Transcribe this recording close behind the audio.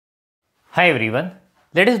Hi everyone,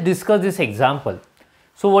 let us discuss this example.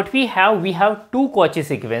 So what we have two Cauchy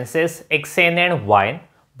sequences xn and yn,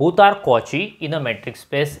 both are Cauchy in a metric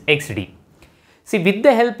space xd. See, with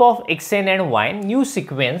the help of xn and yn, new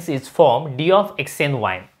sequence is formed d of xn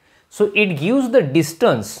yn. So it gives the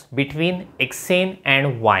distance between xn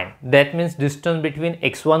and yn. That means distance between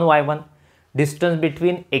x1 y1, distance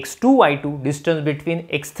between x2 y2, distance between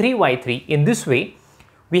x3 y3. In this way,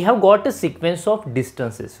 we have got a sequence of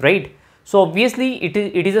distances, right? So obviously it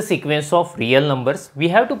is a sequence of real numbers. We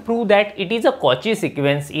have to prove that it is a Cauchy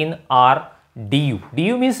sequence in R du.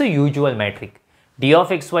 Du means a usual metric. D of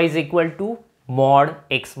xy is equal to mod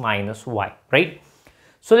x minus y, right?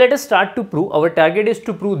 So let us start to prove. Our target is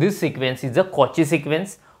to prove this sequence is a Cauchy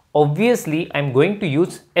sequence. Obviously I am going to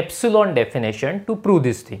use epsilon definition to prove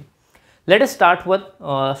this thing. Let us start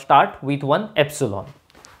with one epsilon.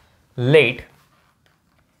 Let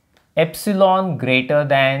epsilon greater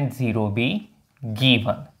than 0 be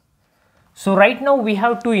given. So right now we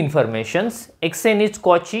have two informations, xn is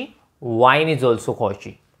Cauchy, yn is also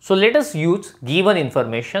Cauchy. So let us use given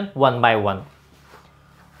information one by one.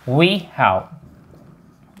 We have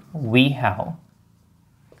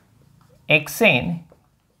xn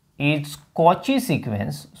is Cauchy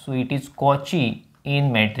sequence, so it is Cauchy in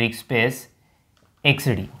metric space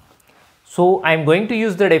xd. So I am going to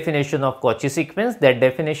use the definition of Cauchy sequence. That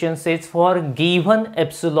definition says for given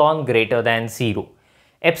epsilon greater than 0.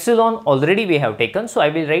 Epsilon already we have taken, so I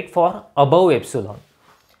will write for above epsilon.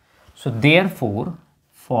 So therefore,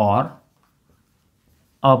 for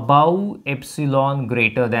above epsilon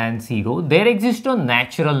greater than 0, there exists a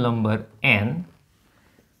natural number n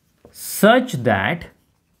such that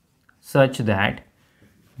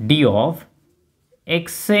d of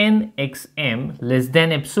xn xm less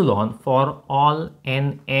than epsilon for all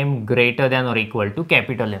nm greater than or equal to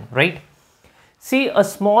capital M, right? See, a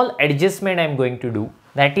small adjustment I am going to do,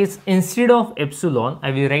 that is, instead of epsilon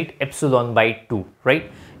I will write epsilon by 2,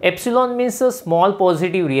 right? Epsilon means a small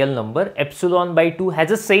positive real number. Epsilon by 2 has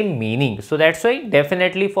the same meaning, so that's why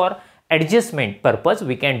definitely for adjustment purpose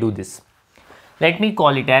we can do this. Let me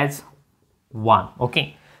call it as 1,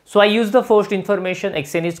 okay? So I use the first information,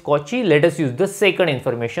 xn is Cauchy. Let us use the second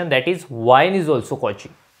information, that is yn is also Cauchy.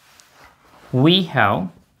 We have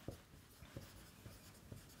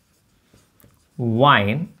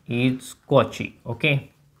yn is Cauchy,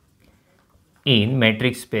 okay, in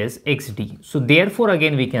metric space xd. So therefore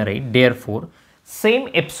again we can write, therefore same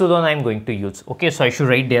epsilon I am going to use, okay. So I should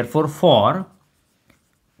write therefore for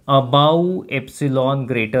above epsilon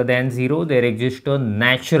greater than 0 there exists a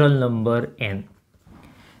natural number n.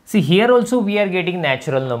 See, here also we are getting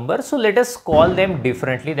natural numbers, so let us call them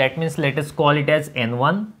differently. That means let us call it as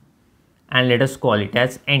n1 and let us call it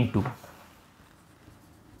as n2.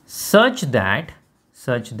 Such that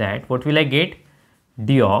what will I get?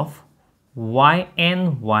 D of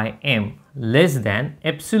yn ym less than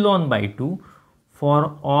epsilon by 2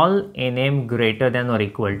 for all nm greater than or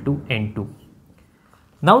equal to n2.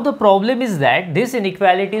 Now the problem is that this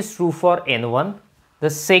inequality is true for n1. The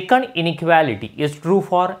second inequality is true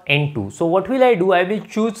for n2. So what will I do? I will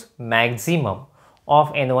choose maximum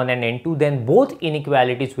of n1 and n2, then both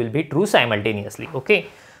inequalities will be true simultaneously, okay.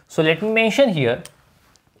 So let me mention here,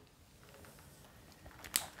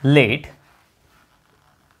 let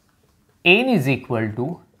n is equal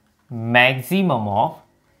to maximum of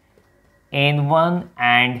n1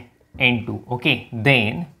 and n2, okay.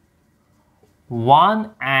 Then 1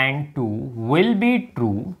 and 2 will be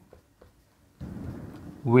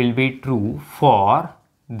true for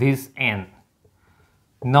this n.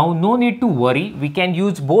 Now no need to worry, we can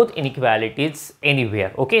use both inequalities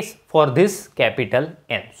anywhere, okay, for this capital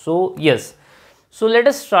N. So yes, so let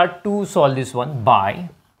us start to solve this one by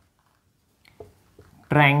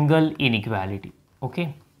triangle inequality,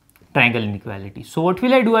 okay, triangle inequality. So what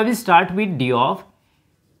will I do? I will start with d of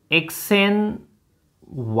xn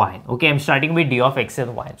y, okay. I am starting with d of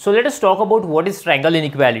xn y. So let us talk about what is triangle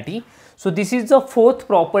inequality. So this is the fourth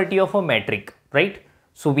property of a metric, right?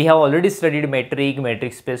 So we have already studied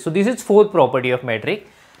metric space. So this is fourth property of metric.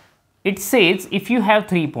 It says if you have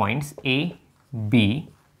 3 points A, B,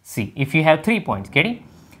 C, if you have 3 points, getting?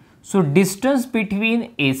 So distance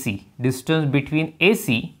between AC, this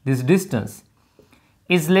distance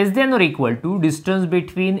is less than or equal to distance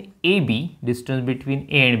between AB, distance between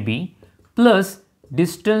A and B plus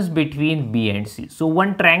distance between B and C. So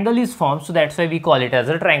one triangle is formed, so that's why we call it as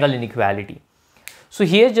a triangle inequality. So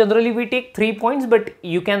here generally we take 3 points, but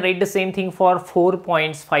you can write the same thing for 4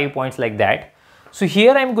 points, 5 points, like that. So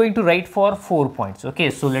here I am going to write for 4 points, okay.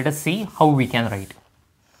 So let us see how we can write.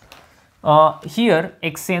 Here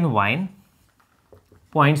x and y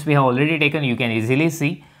points we have already taken, you can easily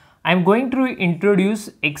see. I am going to introduce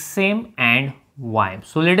xm and ym.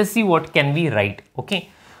 So let us see what can we write. Okay,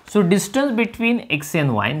 so distance between x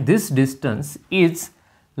and y, this distance is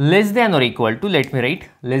less than or equal to, let me write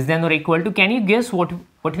less than or equal to, can you guess what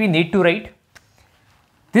we need to write?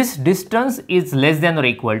 This distance is less than or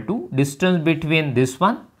equal to distance between this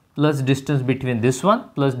one plus distance between this one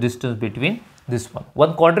plus distance between this one.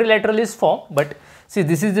 One quadrilateral is formed, but see,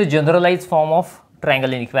 this is the generalized form of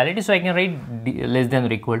triangle inequality. So I can write d less than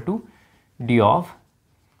or equal to d of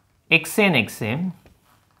xn xm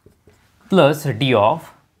plus d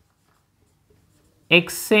of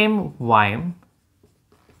xm ym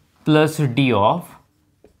plus d of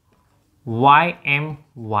ym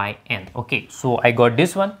yn. Okay, so I got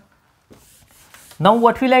this one. Now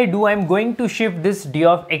what will I do? I am going to shift this d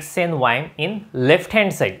of xn ym in left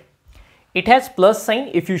hand side. It has plus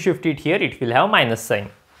sign. If you shift it here, it will have minus sign.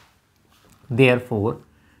 Therefore,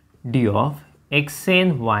 d of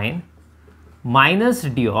xn y minus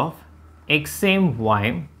d of xm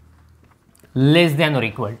y less than or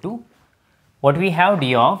equal to, what we have,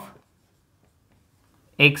 d of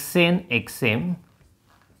xn xm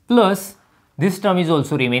plus this term is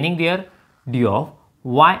also remaining there, d of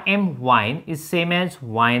ym y is same as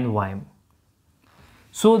yn ym.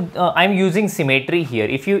 So I am using symmetry here.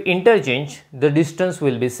 If you interchange, the distance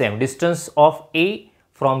will be same. Distance of A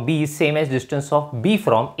from B is same as distance of B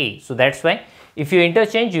from A. So that's why if you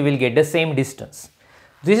interchange, you will get the same distance.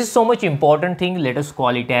 This is so much important thing. Let us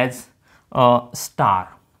call it as star.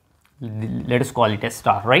 Let us call it as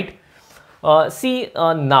star, right?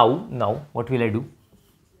 Now what will I do?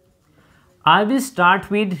 I will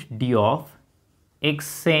start with d of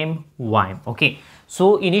xm y. Okay,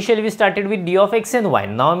 so initially we started with d of x and y.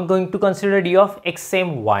 Now I'm going to consider d of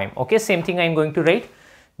xm y. Okay, same thing I'm going to write.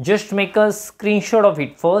 Just make a screenshot of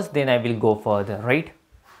it first, then I will go further, right?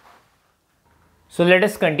 So let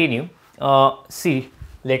us continue. See,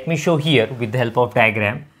 let me show here with the help of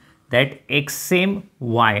diagram that xm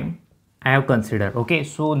y I have considered. Okay,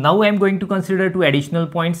 so now I am going to consider two additional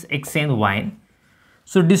points x and y.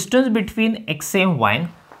 So distance between x and y,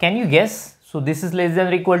 can you guess? So this is less than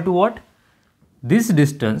or equal to what? This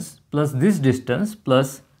distance plus this distance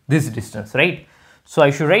plus this distance, right? So I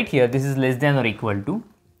should write here, this is less than or equal to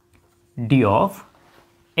d of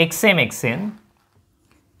xm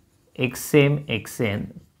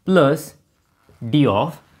xn plus d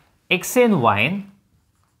of xn y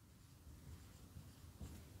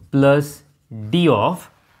plus d of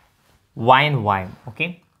yn y.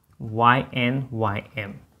 Okay, yn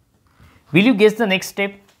ym. Will you guess the next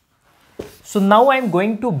step? So now I am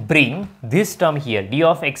going to bring this term here, d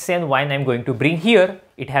of x and y, and I am going to bring here.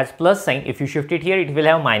 It has plus sign. If you shift it here, it will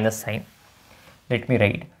have minus sign. Let me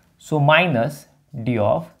write. So minus d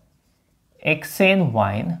of x and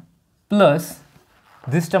y plus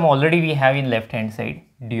this term already we have in left hand side,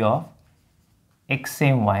 d of x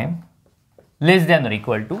and y less than or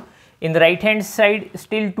equal to. In the right hand side,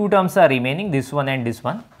 still two terms are remaining, this one and this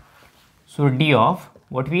one. So d of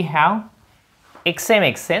what we have, xm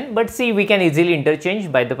xn, but see, we can easily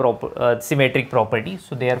interchange by the symmetric property.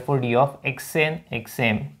 So therefore d of xn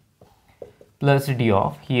xm plus d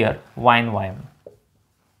of here yn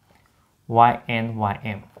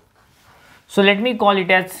ym. So let me call it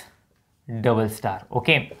as double star.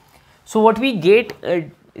 Okay, so what we get,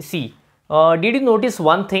 see, did you notice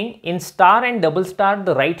one thing? In star and double star,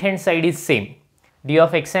 the right hand side is same, d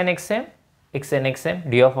of xn xm,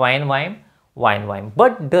 d of yn ym,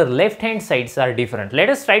 but the left hand sides are different. Let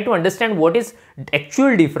us try to understand what is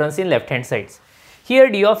actual difference in left hand sides. Here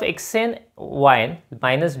d of xn y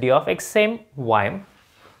minus d of xm y.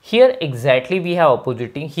 Here exactly we have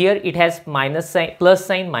oppositing. Here it has minus sign, plus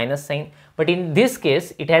sign, minus sign, but in this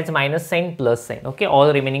case it has minus sign, plus sign. Okay, all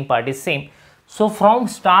the remaining part is same. So from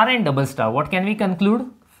star and double star, what can we conclude?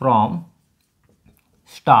 From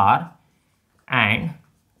star and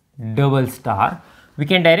double star, we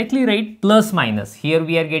can directly write plus minus. Here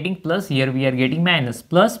we are getting plus, here we are getting minus.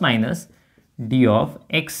 Plus minus d of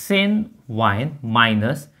xn y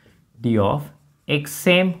minus d of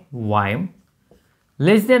xm y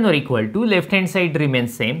less than or equal to, left hand side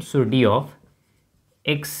remains same. So d of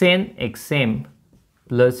xn xm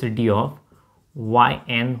plus d of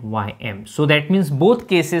yn ym. So that means both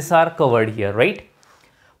cases are covered here, right?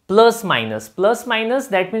 Plus minus,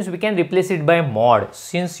 that means we can replace it by mod.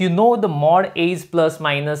 Since you know the mod a is plus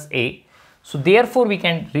minus a, so therefore we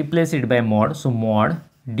can replace it by mod. So mod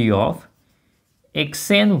d of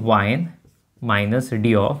xn y minus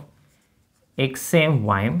d of xm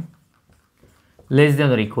y less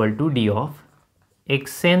than or equal to d of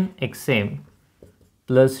xn xm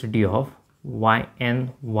plus d of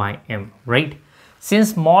yn, ym, right?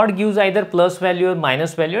 Since mod gives either plus value or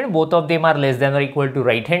minus value and both of them are less than or equal to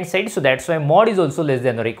right hand side, so that's why mod is also less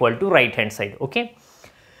than or equal to right hand side, okay?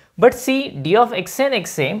 But see, d of xn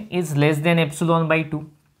xm is less than epsilon by 2.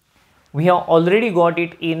 We have already got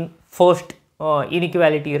it in first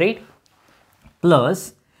inequality, right?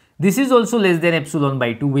 Plus, this is also less than epsilon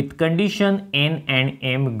by 2 with condition n and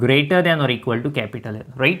m greater than or equal to capital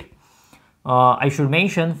N, right? I should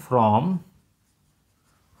mention from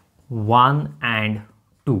 1 and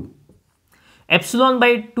 2. Epsilon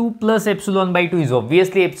by 2 plus epsilon by 2 is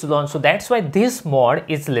obviously epsilon, so that's why this mod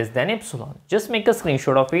is less than epsilon. Just make a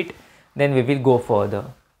screenshot of it, then we will go further.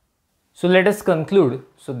 So let us conclude.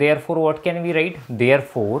 So therefore, what can we write?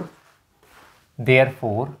 Therefore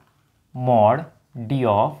mod d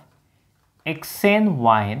of xn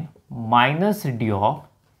yn minus d of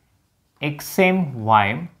xm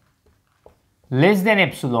ym less than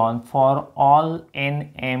epsilon for all n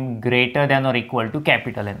m greater than or equal to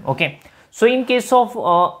capital N. Okay. So in case of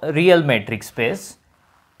real metric space,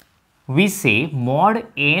 we say mod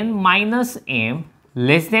n minus m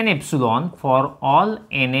less than epsilon for all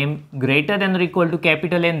nm greater than or equal to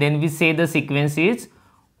capital N, then we say the sequence is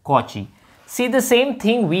Cauchy. See, the same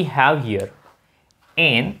thing we have here.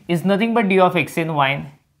 N is nothing but d of xn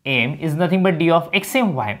y, m is nothing but d of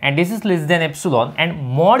xm y, and this is less than epsilon, and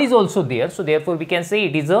mod is also there, so therefore we can say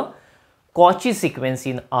it is a Cauchy sequence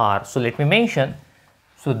in R. So let me mention,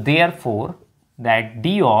 so therefore that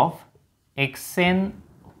d of xn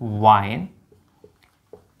y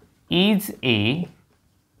is a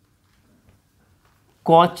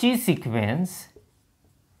Cauchy sequence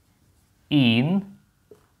in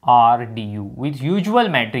R du with usual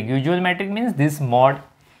metric. Usual metric means this mod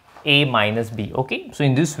a minus b. Okay, so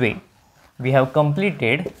in this way we have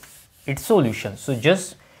completed its solution. So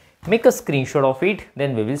just make a screenshot of it,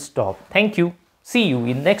 then we will stop. Thank you. See you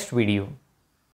in next video.